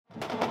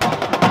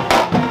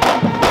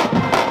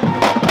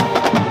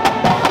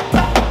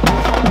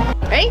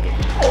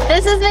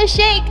is Miss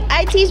Shake.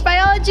 I teach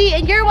biology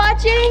and you're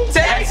watching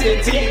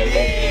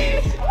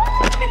TexanTV!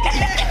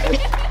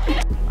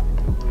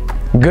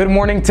 Good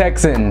morning,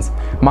 Texans.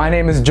 My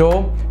name is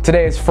Joel.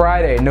 Today is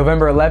Friday,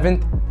 November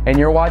 11th, and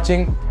you're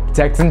watching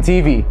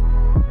TexanTV.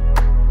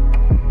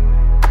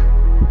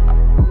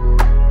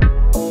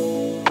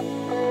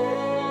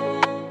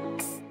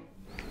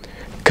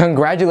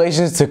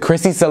 Congratulations to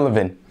Chrissy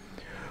Sullivan,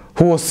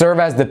 who will serve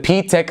as the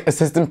P-Tech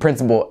Assistant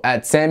Principal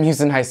at Sam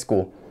Houston High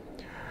School.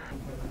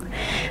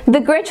 The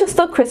Grinch Who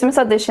Stole Christmas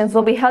auditions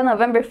will be held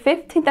November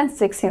 15th and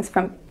 16th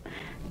from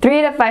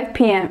 3 to 5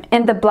 p.m.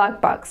 in the Block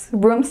Box,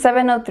 room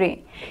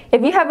 703.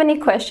 If you have any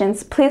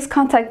questions, please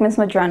contact Ms.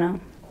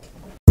 Madrano.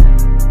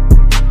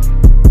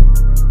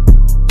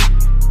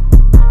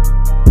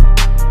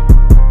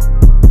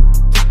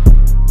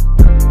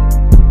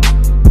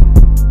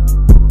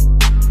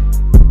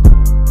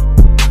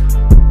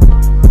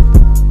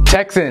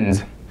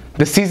 Texans,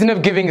 the season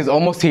of giving is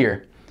almost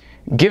here.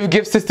 Give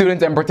gifts to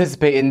students and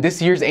participate in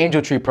this year's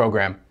Angel Tree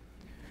program.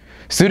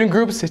 Student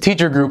groups,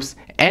 teacher groups,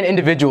 and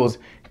individuals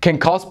can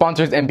call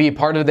sponsors and be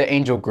part of the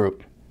Angel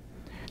group.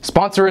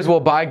 Sponsors will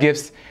buy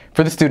gifts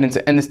for the students,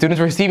 and the students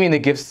receiving the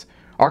gifts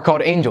are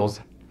called angels,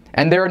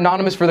 and they're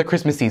anonymous for the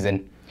Christmas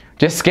season.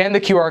 Just scan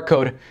the QR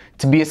code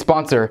to be a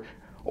sponsor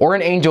or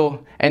an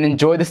angel and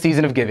enjoy the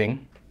season of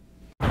giving.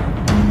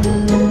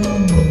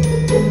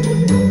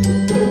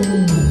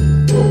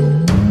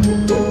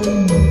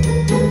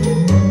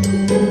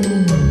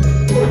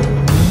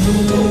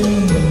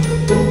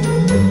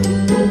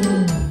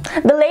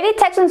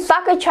 Texans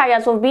soccer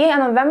tryouts will be on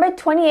November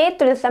 28th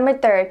through December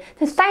 3rd.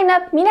 To sign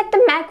up, meet at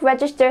the MAC,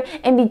 register,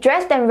 and be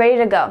dressed and ready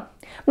to go.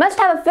 Must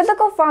have a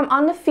physical form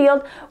on the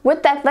field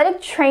with the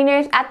athletic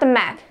trainers at the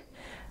MAC.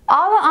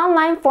 All the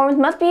online forms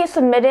must be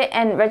submitted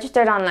and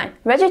registered online.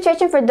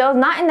 Registration for those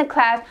not in the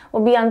class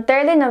will be on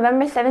Thursday,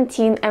 November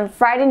 17th and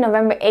Friday,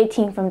 November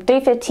 18th from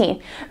 3:15.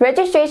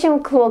 Registration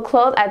will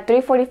close at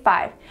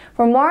 3:45.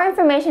 For more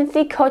information,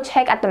 see Coach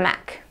Heck at the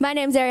MAC. My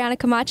name is Ariana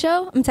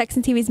Camacho. I'm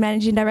TexanTV's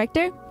Managing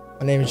Director.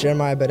 My name is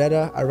Jeremiah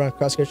Beretta. I run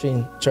cross country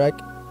and track.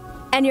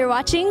 And you're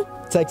watching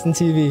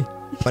TexanTV.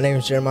 My name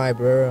is Jeremiah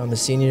Beretta. I'm a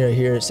senior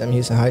here at Sam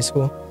Houston High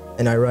School,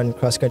 and I run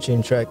cross country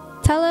and track.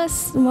 Tell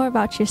us more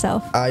about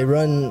yourself. I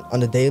run on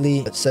the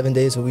daily, 7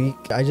 days a week.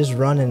 I just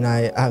run and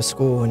I have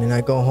school, and then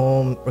I go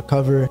home,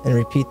 recover, and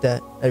repeat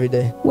that every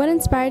day. What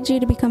inspired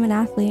you to become an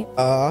athlete?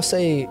 I'll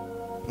say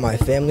my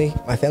family.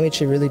 My family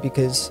tree, really,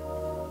 because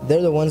they're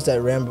the ones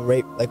that ran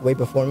way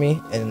before me,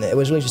 and it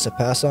was really just a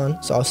pass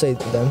on, so I'll say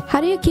to them.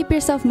 How do you keep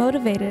yourself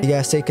motivated? You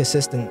gotta stay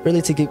consistent.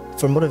 Really,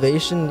 for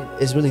motivation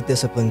is really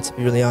discipline, to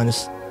be really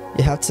honest.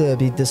 You have to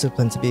be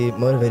disciplined to be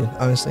motivated,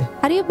 honestly.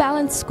 How do you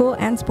balance school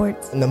and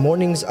sports? In the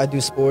mornings, I do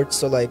sports,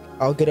 so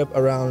I'll get up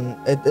around,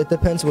 it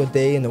depends what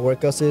day and the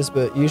workouts is,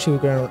 but usually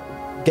we're gonna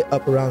get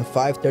up around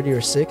 5:30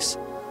 or 6,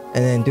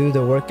 and then do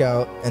the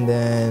workout, and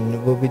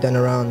then we'll be done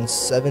around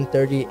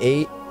 7:30,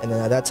 8. And then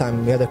at that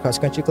time, we have the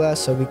cross-country class,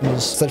 so we can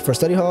just study for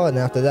study hall. And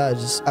after that,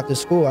 just after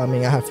school, I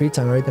have free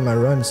time every time I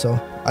run, so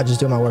I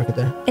just do my work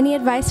there. Any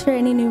advice for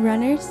any new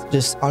runners?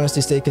 Just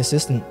honestly stay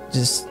consistent.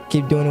 Just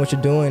keep doing what you're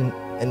doing,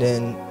 and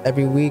then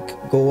every week,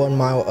 go 1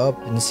 mile up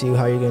and see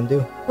how you're going to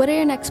do. What are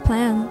your next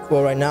plans?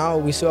 Well, right now,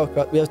 we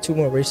have 2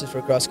 more races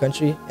for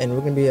cross-country, and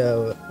we're going to be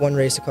one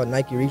race called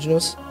Nike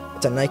Regionals.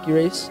 It's a Nike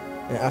race,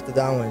 and after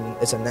that one,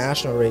 it's a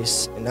national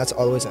race, and that's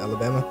all the way in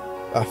Alabama.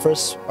 Our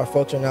focus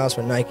right now is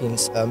for Nike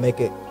and make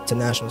it to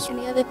nationals.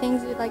 Any other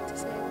things you'd like to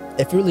say?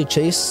 If you really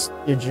chase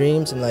your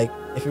dreams and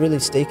if you really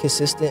stay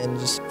consistent and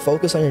just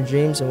focus on your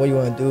dreams and what you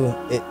want to do,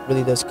 it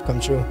really does come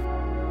true.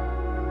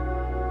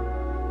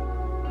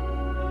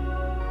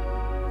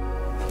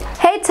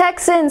 Hey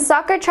Texans,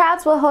 soccer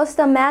tryouts will host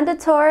a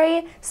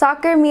mandatory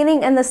soccer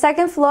meeting in the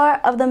 2nd floor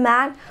of the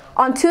MAC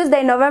on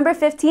Tuesday, November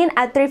 15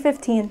 at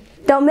 3:15.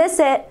 Don't miss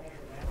it.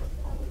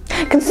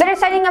 Consider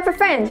signing up for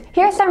French.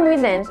 Here are some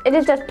reasons. It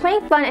is just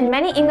plain fun and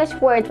many English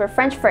words were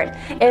French first.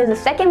 It is the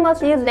 2nd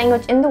most used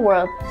language in the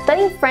world.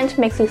 Studying French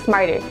makes you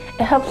smarter.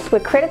 It helps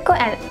with critical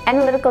and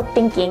analytical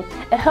thinking.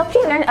 It helps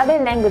you learn other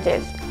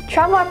languages.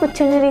 Travel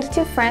opportunities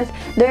to France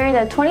during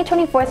the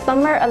 2024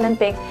 Summer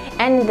Olympics,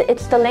 and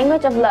it's the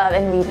language of love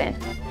and reason.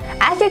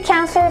 Ask your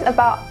counselors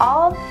about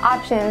all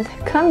options.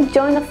 Come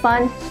join the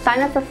fun. Sign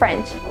up for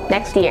French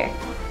next year.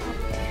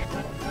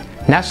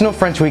 National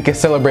French Week is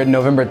celebrated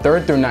November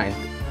 3rd through 9th.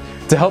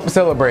 To help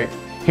celebrate,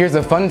 here's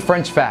a fun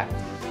French fact.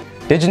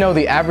 Did you know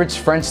the average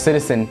French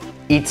citizen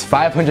eats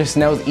 500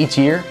 snails each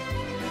year?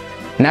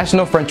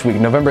 National French Week,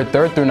 November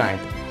 3rd through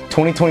 9th,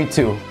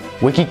 2022.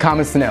 Wiki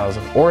common snails,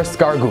 or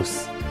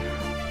escargots,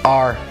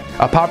 are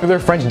a popular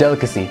French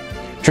delicacy,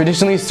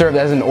 traditionally served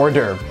as an hors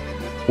d'oeuvre.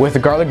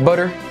 With garlic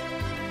butter,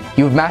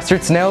 you've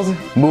mastered snails,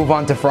 move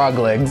on to frog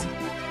legs.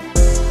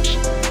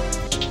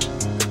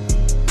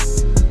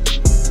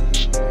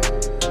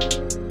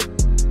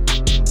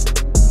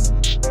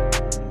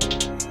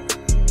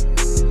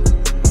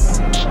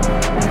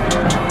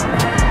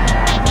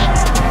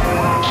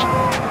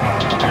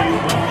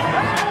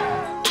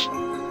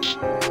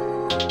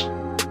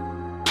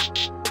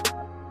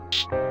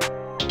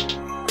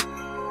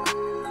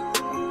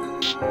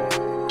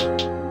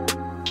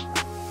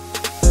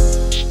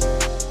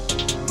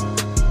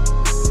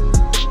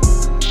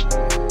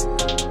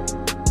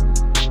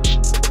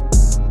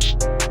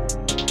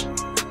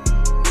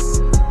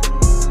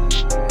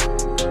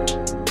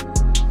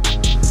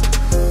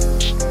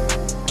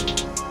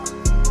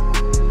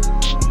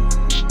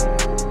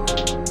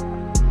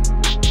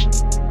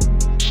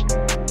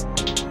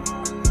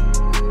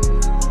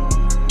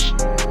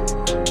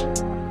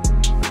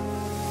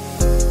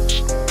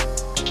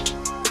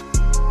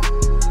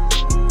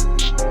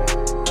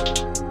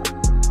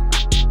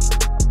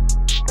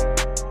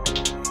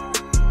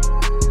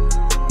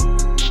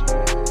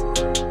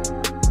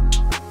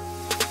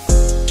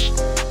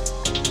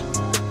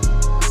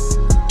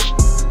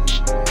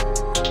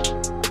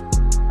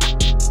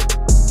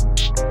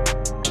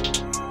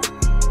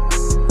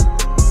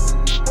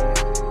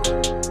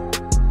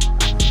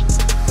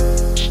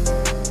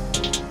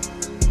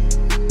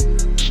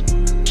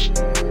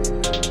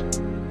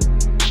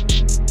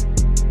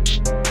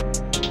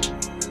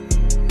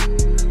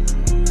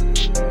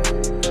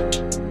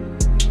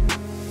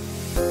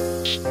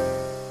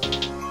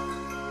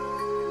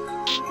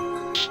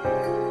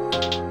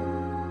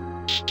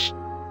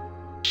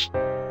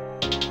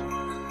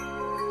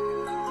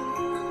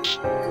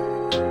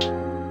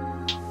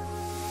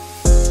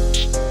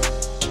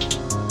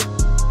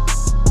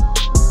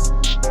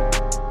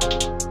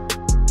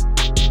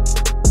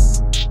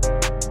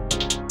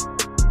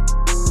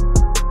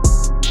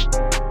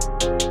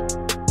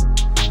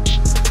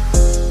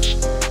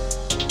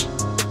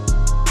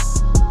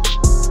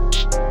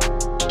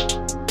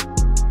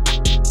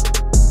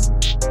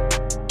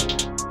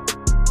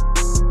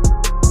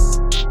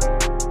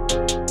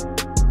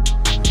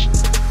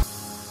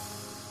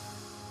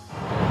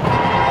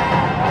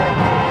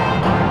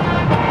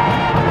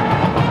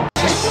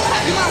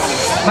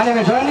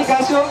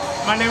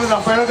 My name is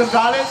Alfredo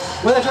Gonzalez.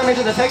 We're the drum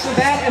major of the Texas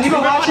band, and you've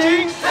been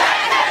watching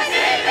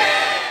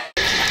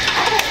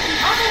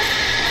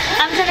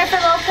I'm Jennifer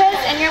Lopez,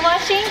 and you're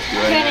watching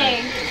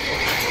Q&A.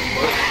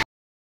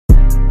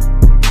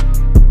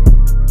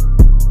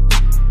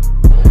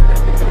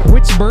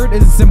 Which bird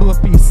is a symbol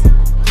of peace?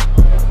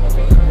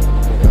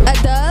 A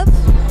dove?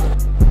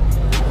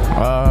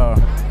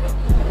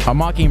 A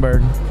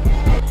mockingbird.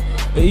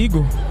 An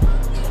eagle.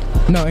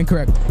 No,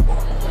 incorrect.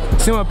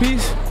 Symbol of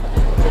peace?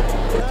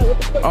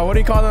 Oh, what do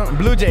you call them?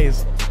 Blue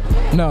Jays.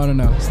 No.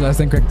 So that's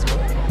incorrect.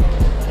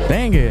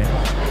 Dang it.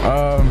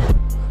 A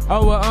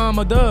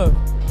dove.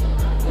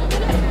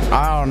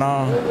 I don't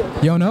know.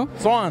 You don't know?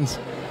 Swans.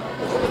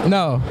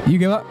 No. You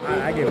give up?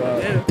 I give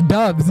up.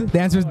 Doves. The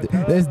answer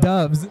is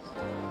doves.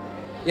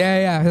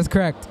 Yeah, that's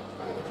correct.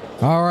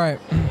 All right.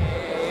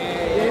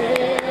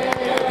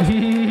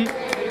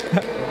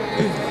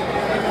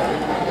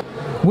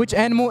 Which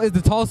animal is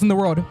the tallest in the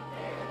world?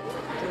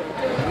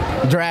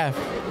 Giraffe.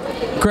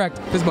 Correct.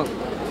 Fist bump.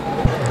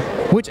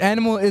 Which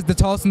animal is the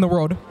tallest in the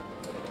world?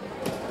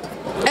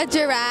 A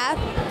giraffe?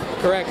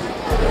 Correct.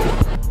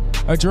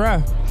 A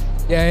giraffe.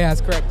 Yeah, that's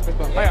correct. Fist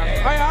bump.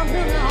 I'm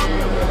good.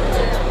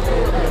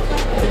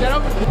 Is that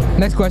over?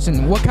 Next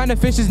question. What kind of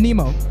fish is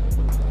Nemo?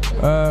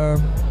 I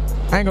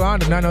ain't gonna lie, I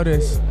did not know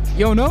this.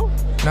 You don't know?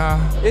 Nah.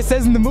 It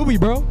says in the movie,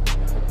 bro.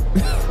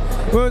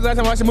 When was the last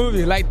time I watched a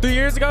movie? Like 3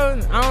 years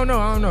ago? I don't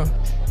know.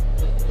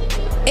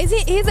 He's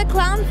a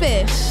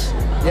clownfish.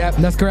 Yeah,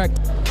 that's correct.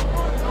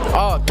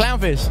 Oh,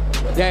 clownfish.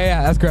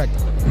 Yeah, that's correct.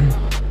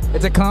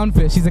 It's a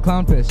clownfish. He's a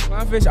clownfish.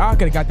 Clownfish? I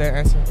could've got that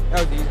answer.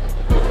 That was easy.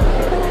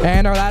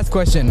 And our last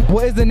question.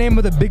 What is the name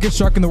of the biggest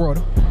shark in the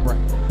world? Right.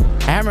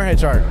 Hammerhead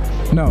shark.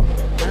 No.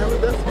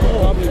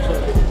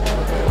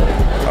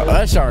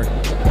 A shark.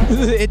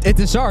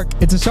 It's a shark.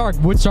 It's a shark.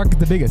 Which shark is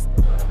the biggest?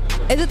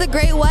 Is it the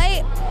great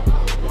white?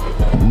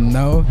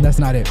 No, that's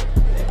not it.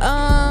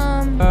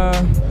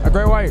 A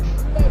great white.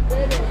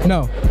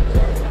 No.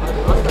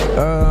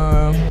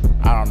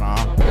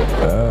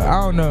 I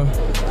don't know.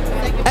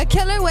 A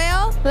killer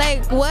whale?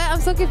 Like what?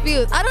 I'm so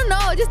confused. I don't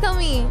know. Just tell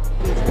me.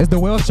 It's the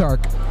whale shark.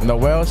 The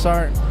whale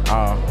shark?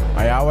 Oh,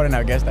 yeah, I wouldn't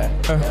have guessed that.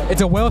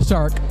 It's a whale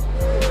shark.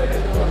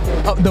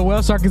 Oh, the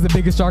whale shark is the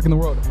biggest shark in the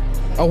world.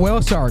 A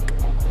whale shark.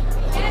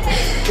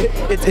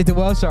 It's a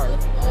whale shark.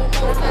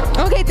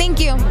 Okay, thank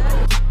you.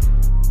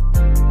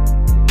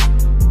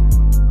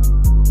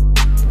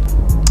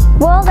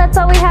 Well, that's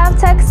all we have,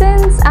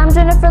 Texans. I'm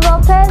Jennifer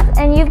Lopez,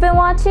 and you've been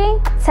watching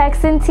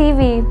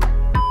TexanTV.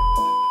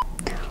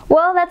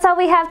 Well, that's all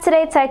we have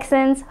today,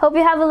 Texans. Hope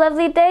you have a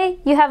lovely day.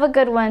 You have a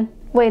good one.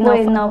 Wait,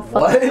 no.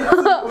 What?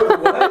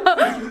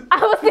 I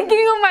was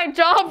thinking of my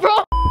job,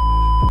 bro.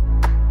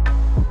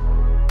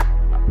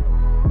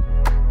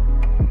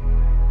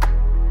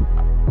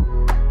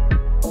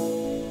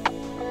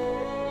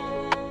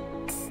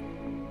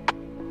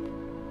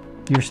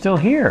 You're still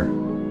here.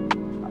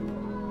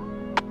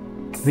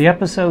 The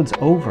episode's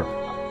over.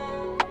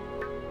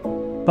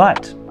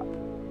 But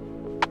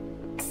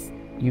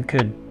you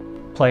could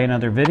play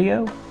another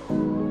video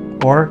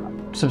or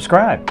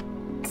subscribe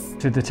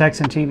to the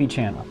TexanTV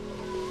channel.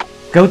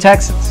 Go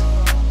Texans!